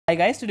Hi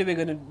guys, today we're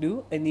going to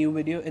do a new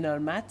video in our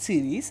math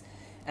series,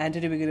 and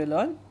today we're going to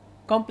learn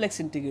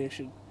complex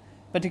integration,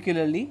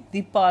 particularly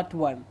the part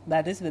 1,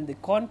 that is when the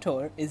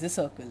contour is a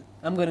circle.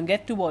 I'm going to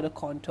get to what a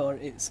contour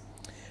is.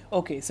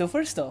 Okay, so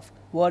first off,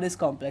 what is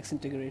complex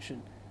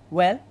integration?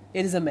 Well,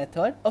 it is a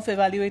method of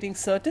evaluating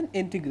certain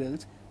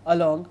integrals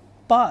along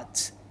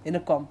paths in a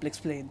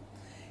complex plane.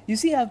 You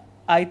see, I've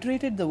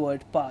iterated the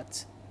word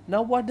paths.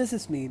 Now what does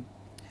this mean?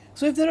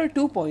 So if there are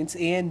 2 points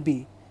A and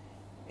B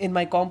in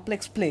my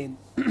complex plane,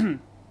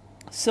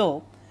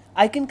 so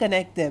I can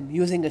connect them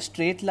using a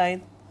straight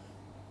line,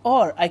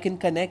 or I can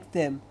connect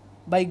them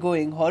by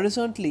going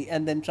horizontally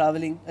and then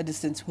traveling a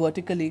distance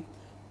vertically,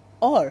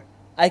 or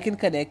I can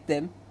connect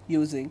them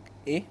using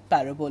a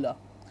parabola.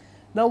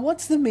 Now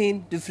what's the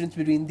main difference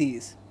between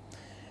these?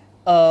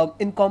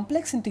 In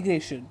complex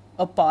integration,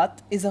 a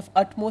path is of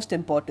utmost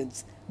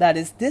importance. That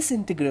is, this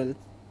integral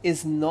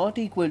is not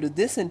equal to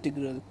this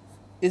integral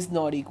is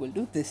not equal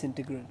to this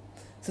integral.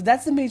 So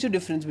that's the major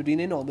difference between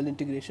a normal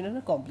integration and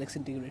a complex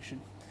integration.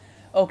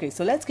 Okay,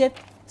 so let's get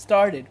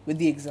started with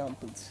the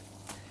examples.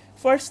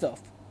 First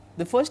off,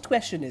 the first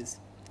question is,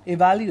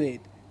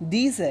 evaluate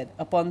dz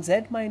upon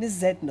z minus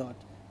z naught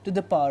to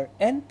the power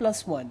n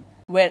plus 1,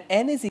 where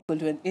n is equal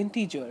to an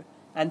integer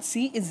and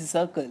c is a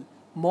circle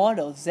mod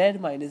of z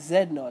minus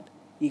z naught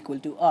equal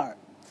to r.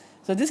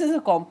 So this is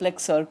a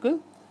complex circle.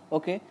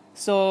 Okay,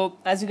 so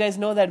as you guys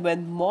know that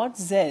when mod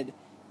z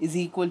is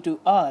equal to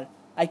r,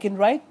 I can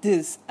write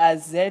this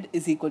as z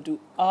is equal to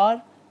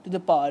r to the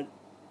power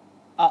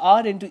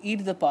r into e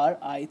to the power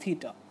I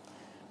theta.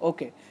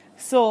 Okay,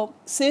 so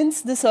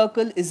since the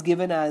circle is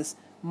given as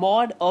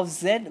mod of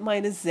z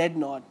minus z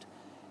naught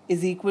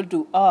is equal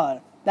to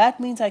r, that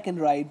means I can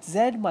write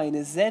z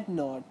minus z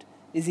naught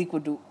is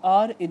equal to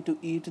r into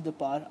e to the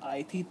power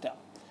I theta.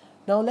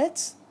 Now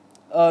let's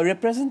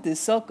represent this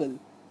circle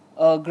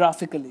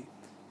graphically.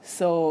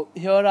 So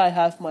here I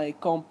have my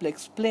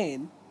complex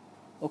plane,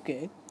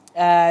 okay,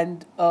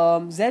 and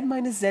z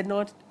minus z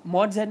naught,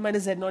 mod z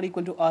minus z naught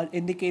equal to r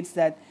indicates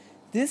that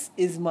this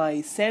is my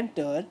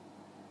center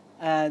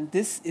and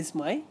this is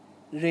my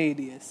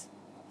radius.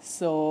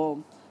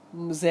 So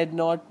z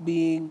naught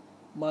being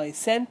my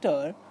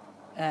center,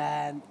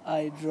 and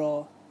I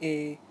draw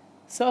a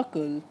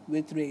circle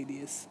with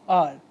radius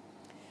r.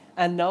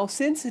 And now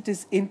since it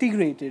is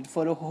integrated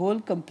for a whole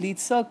complete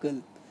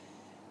circle,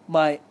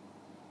 I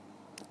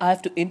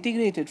have to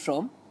integrate it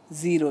from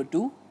 0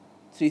 to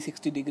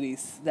 360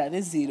 degrees, that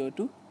is 0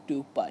 to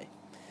 2 pi.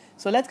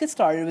 So let's get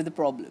started with the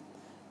problem.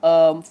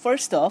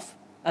 First off,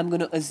 I'm going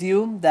to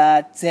assume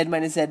that z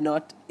minus z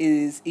naught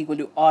is equal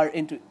to r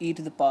into e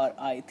to the power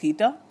I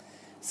theta.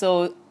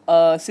 So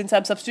since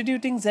I'm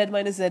substituting z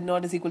minus z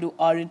naught is equal to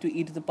r into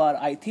e to the power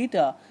I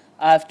theta,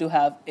 I have to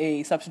have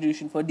a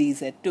substitution for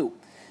dz too.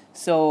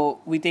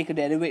 So we take a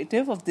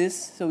derivative of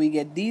this, so we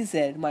get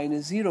dz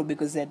minus 0,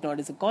 because z naught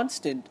is a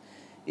constant,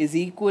 is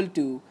equal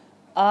to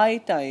I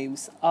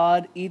times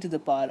r e to the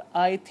power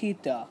I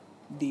theta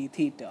d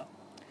theta.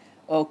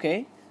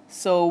 Okay,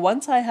 so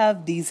once I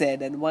have dz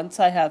and once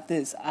I have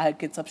this, I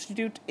can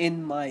substitute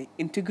in my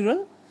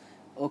integral.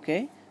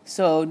 Okay,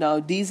 so now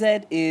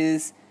dz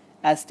is,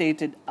 as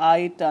stated,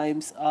 I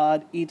times r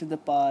e to the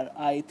power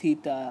I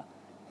theta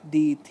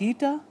d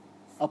theta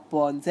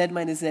upon z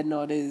minus z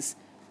naught is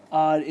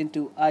r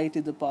into I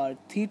to the power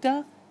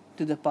theta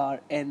to the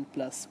power n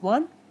plus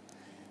 1.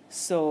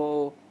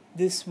 So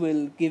this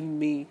will give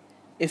me,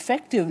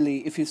 effectively,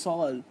 if you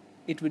solve,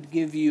 it would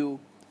give you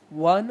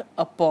 1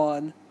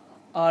 upon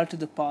r to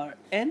the power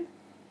n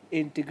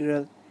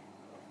integral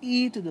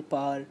e to the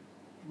power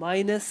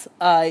minus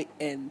I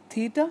n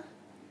theta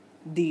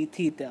d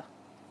theta.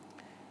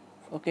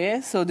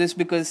 Okay, so this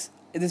becomes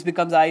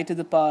I to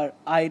the power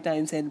I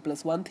times n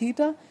plus 1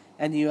 theta,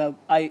 and you have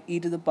I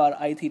e to the power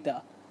I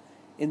theta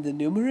in the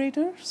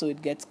numerator, so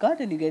it gets cut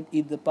and you get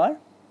e to the power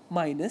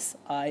minus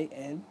I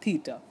n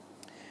theta.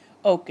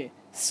 Okay,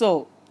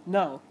 so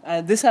now,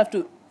 and this have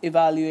to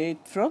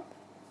evaluate from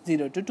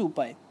 0 to 2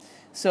 pi.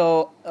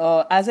 So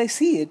as I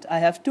see it, I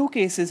have two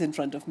cases in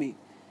front of me.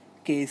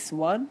 Case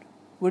 1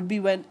 would be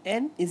when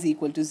n is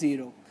equal to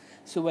 0.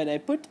 So when I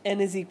put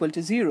n is equal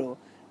to 0,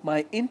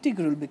 my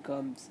integral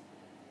becomes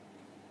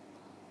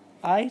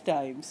I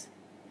times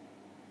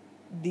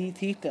d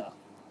theta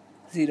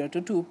 0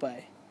 to 2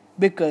 pi,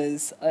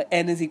 because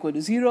n is equal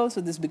to 0,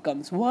 so this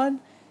becomes 1,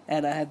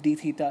 and I have d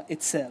theta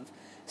itself.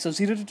 So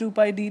 0 to 2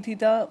 pi d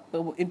theta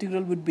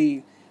integral would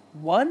be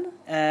 1,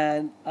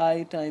 and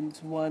I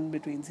times 1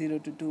 between 0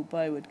 to 2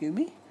 pi would give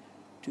me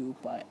 2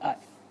 pi I.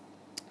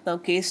 Now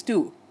case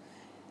 2,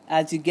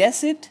 as you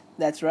guess it,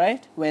 that's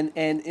right, when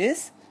n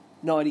is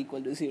not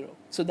equal to 0.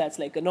 So that's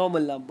like a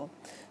normal number.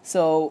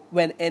 So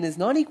when n is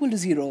not equal to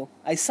 0,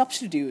 I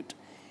substitute.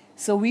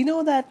 So we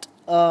know that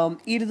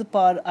e to the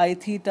power I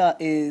theta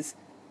is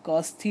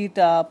cos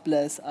theta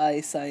plus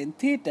I sin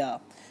theta.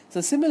 So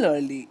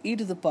similarly, e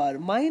to the power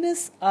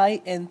minus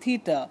I n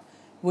theta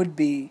would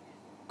be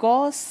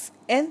cos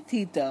n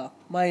theta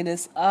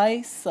minus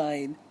I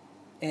sin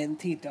n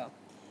theta.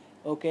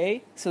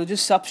 Okay, so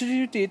just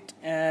substitute it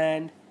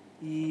and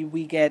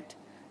we get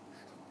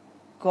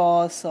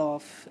cos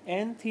of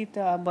n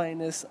theta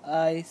minus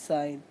I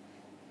sine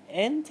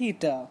n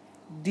theta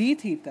d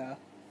theta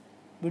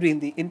between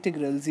the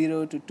integral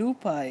 0 to 2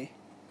 pi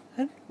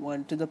and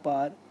 1 to the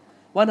power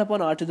 1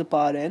 upon r to the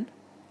power n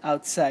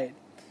outside.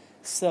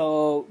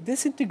 So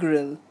this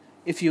integral,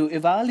 if you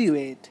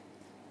evaluate,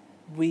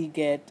 we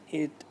get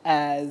it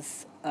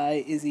as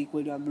I is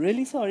equal to, I'm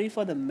really sorry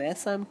for the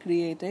mess I'm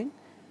creating,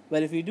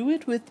 but if you do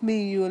it with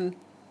me, you'll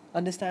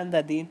understand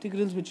that the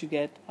integrals which you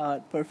get are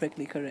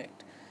perfectly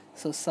correct.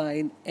 So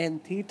sine n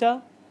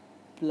theta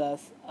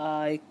plus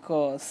I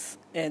cos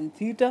n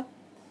theta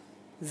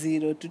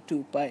 0 to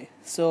 2 pi.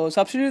 So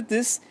substitute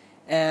this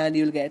and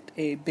you'll get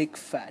a big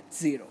fat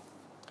 0.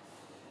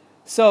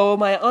 So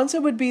my answer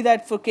would be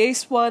that for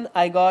case 1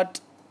 I got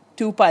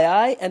 2 pi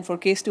I, and for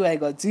case 2 I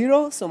got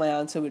 0, so my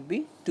answer would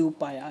be 2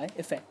 pi I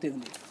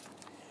effectively.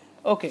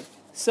 Okay,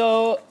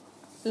 so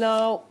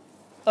now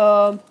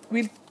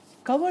we'll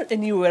cover a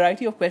new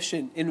variety of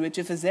question in which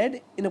if a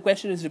z in a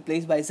question is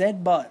replaced by z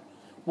bar,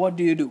 what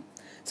do you do?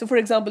 So for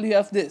example, you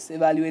have this,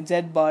 evaluate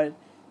z bar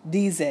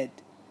dz.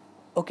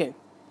 Okay,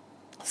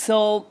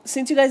 so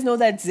since you guys know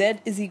that z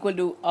is equal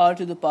to r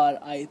to the power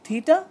I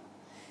theta,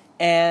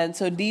 and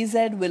so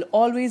dz will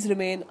always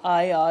remain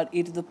I r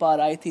e to the power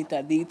I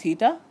theta d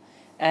theta,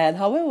 and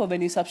however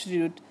when you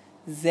substitute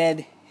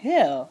z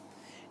here,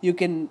 you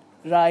can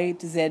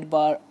write z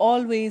bar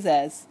always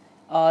as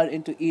r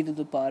into e to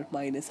the power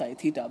minus I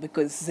theta,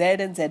 because z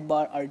and z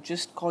bar are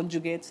just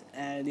conjugates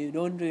and you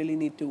don't really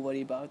need to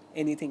worry about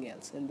anything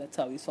else, and that's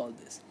how we solve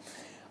this.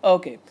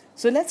 Okay,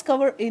 so let's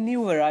cover a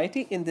new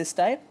variety in this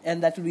type,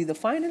 and that will be the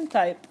final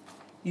type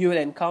you will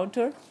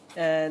encounter.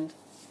 And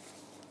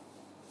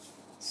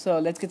so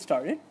let's get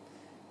started.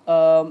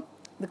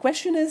 The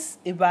question is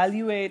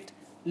evaluate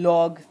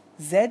log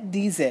z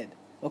dz,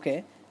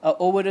 okay,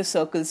 over a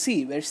circle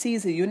C, where C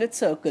is a unit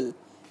circle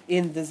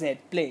in the z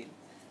plane.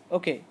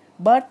 Okay,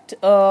 but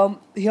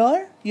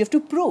here you have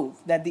to prove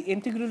that the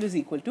integral is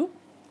equal to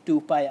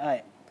 2 pi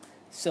I.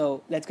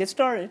 So let's get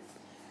started.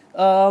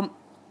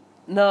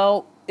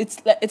 Now it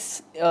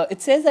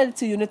says that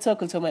it's a unit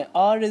circle, so my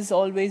r is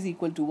always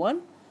equal to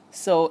 1.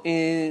 So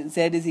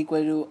z is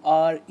equal to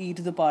r e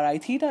to the power I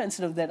theta.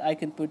 Instead of that, I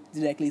can put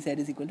directly z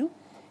is equal to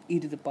e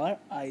to the power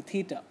I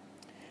theta.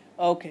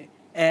 Okay,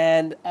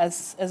 and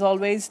as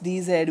always,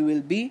 dz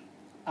will be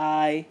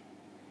I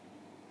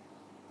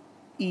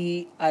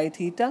e I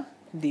theta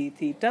d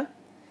theta,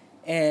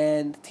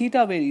 and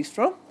theta varies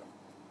from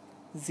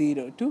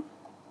 0 to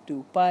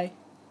 2 pi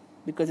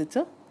because it's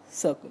a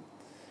circle.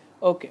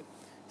 Okay,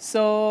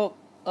 so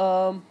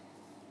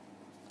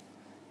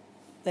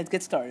let's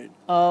get started.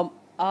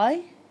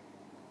 I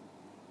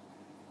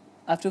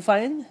have to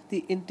find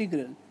the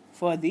integral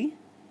for the,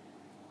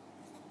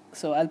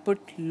 so I'll put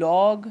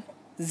log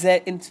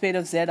z, instead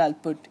of z I'll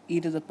put e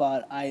to the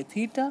power I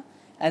theta,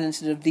 and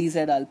instead of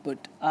dz I'll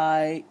put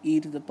I e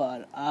to the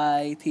power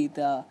I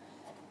theta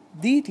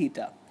d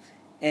theta,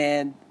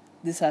 and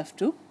this I have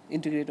to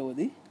integrate over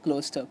the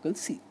closed circle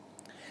C.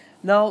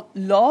 Now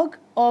log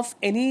of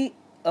any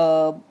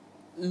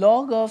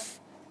log of,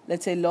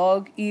 let's say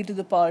log e to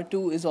the power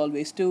 2 is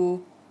always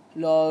 2,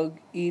 log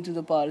e to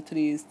the power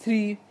 3 is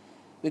 3,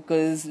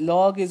 because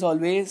log is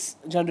always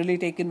generally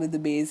taken with the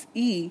base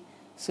e,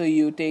 so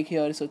you take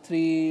here, so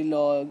 3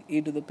 log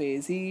e to the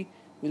base e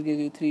will give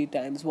you 3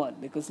 times 1,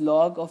 because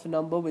log of a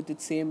number with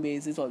its same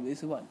base is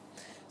always 1.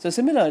 So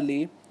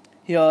similarly,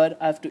 here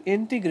I have to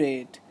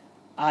integrate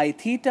I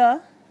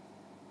theta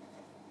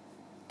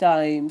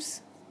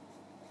times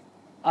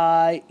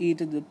I e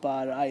to the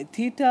power I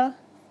theta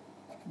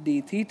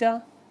d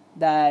theta,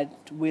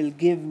 that will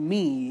give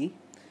me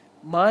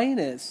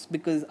minus,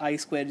 because I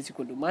squared is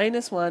equal to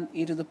minus 1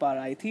 e to the power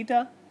I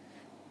theta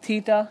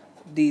theta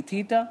d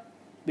theta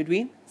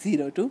between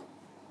 0 to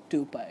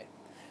 2 pi.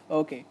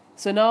 Okay,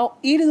 so now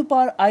e to the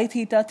power I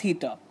theta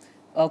theta.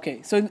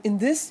 Okay, so in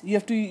this you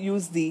have to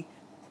use the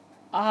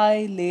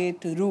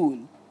I-late rule,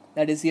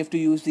 that is, you have to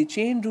use the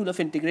chain rule of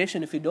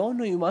integration. If you don't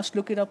know, you must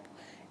look it up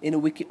in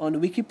on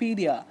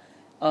Wikipedia,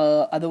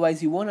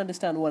 otherwise you won't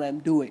understand what I'm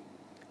doing.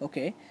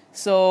 Okay,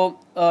 so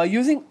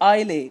using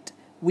I-late,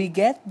 we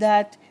get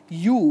that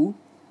u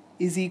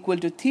is equal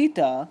to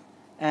theta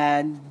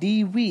and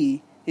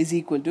dv is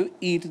equal to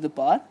e to the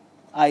power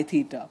I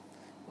theta.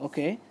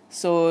 Okay,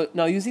 so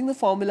now using the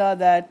formula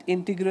that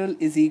integral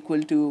is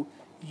equal to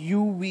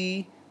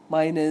uv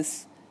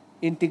minus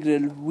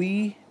integral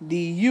v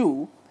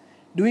du,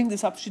 doing the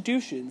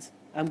substitutions,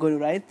 I'm going to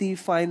write the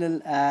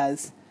final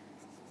as,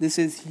 this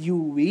is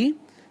uv,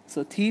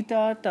 so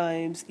theta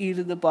times e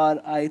to the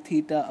power I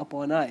theta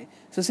upon I.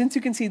 So since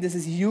you can see this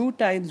is u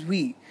times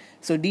v,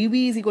 so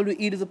dv is equal to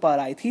e to the power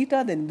I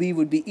theta, then v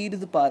would be e to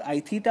the power I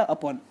theta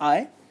upon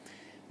I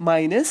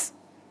minus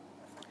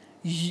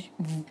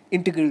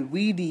integral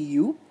v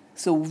du.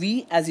 So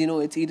v, as you know,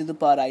 it's e to the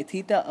power I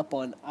theta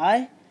upon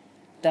I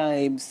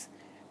times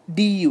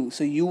du.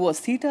 So u was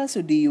theta,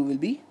 so du will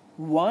be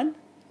 1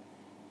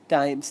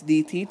 times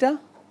d theta.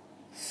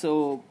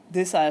 So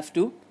this I have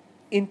to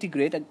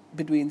integrate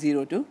between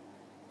 0 to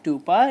 2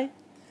 pi.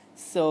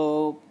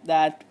 So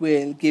that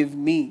will give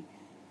me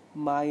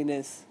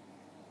minus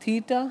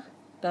theta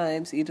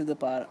times e to the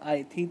power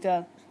I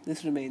theta.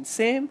 This remains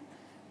same,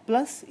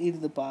 plus e to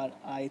the power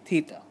I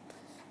theta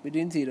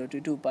between 0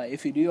 to 2 pi.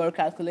 If you do your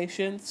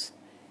calculations,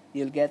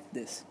 you'll get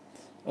this.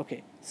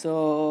 Okay,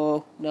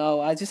 so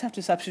now I just have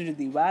to substitute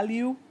the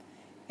value,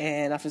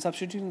 and after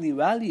substituting the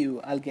value,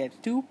 I'll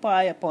get 2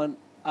 pi upon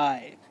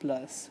I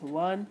plus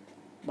 1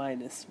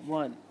 minus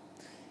 1.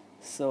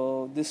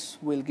 So this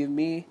will give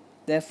me,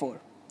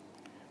 therefore,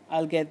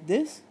 I'll get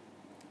this,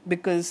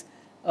 because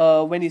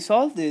when you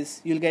solve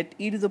this, you'll get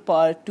e to the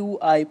power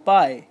 2i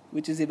pi,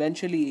 which is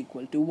eventually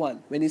equal to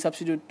 1. When you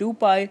substitute 2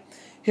 pi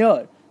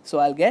here, so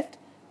I'll get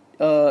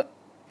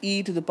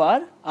e to the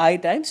power I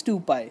times 2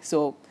 pi.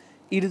 So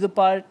e to the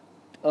power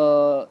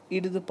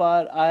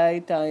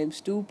I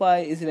times 2 pi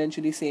is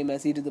eventually same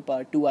as e to the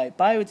power 2i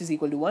pi, which is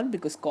equal to 1,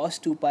 because cos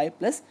 2 pi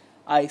plus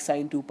I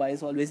sin 2 pi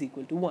is always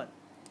equal to 1.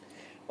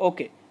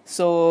 Okay,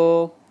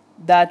 so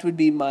that would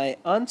be my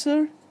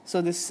answer.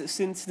 So this,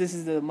 since this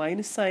is the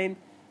minus sign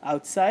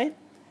outside,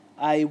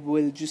 I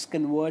will just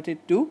convert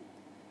it to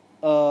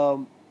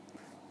so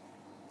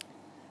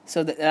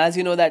that, as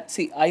you know, that,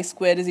 see, I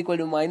squared is equal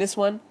to minus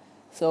 1,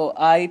 so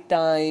I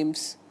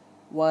times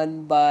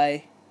 1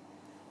 by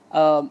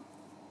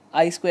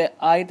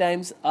I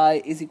times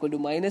I is equal to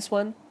minus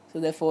 1, so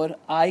therefore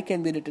I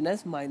can be written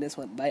as minus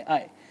 1 by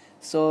I.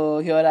 So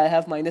here I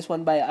have minus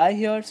 1 by I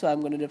here, so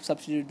I'm going to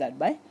substitute that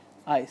by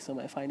I. So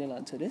my final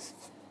answer is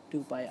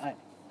 2 pi I,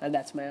 and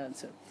that's my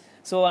answer.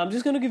 So I'm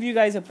just going to give you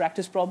guys a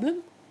practice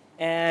problem,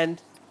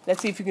 and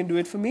let's see if you can do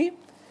it for me.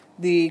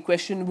 The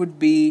question would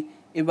be,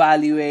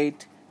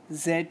 evaluate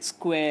z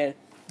square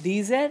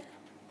dz,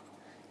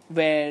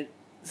 where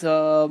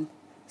the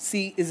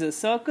C is a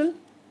circle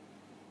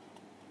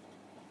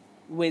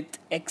with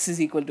x is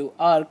equal to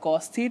r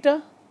cos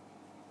theta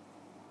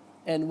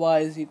and y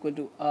is equal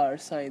to r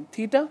sin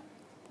theta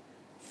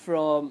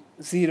from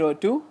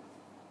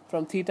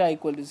theta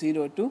equal to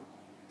 0 to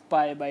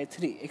pi by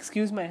 3.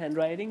 Excuse my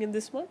handwriting in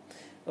this one.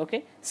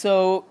 Okay,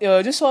 so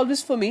just solve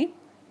this for me,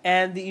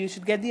 and you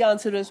should get the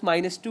answer as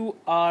minus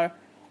 2r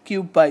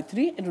cubed by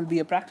 3. It will be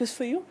a practice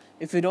for you.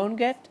 If you don't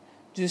get,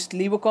 just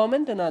leave a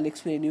comment and I'll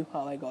explain you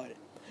how I got it.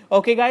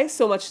 Okay guys,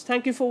 so much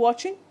thank you for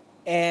watching,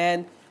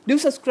 and do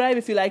subscribe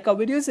if you like our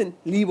videos and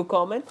leave a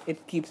comment.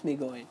 It keeps me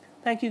going.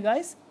 Thank you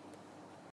guys.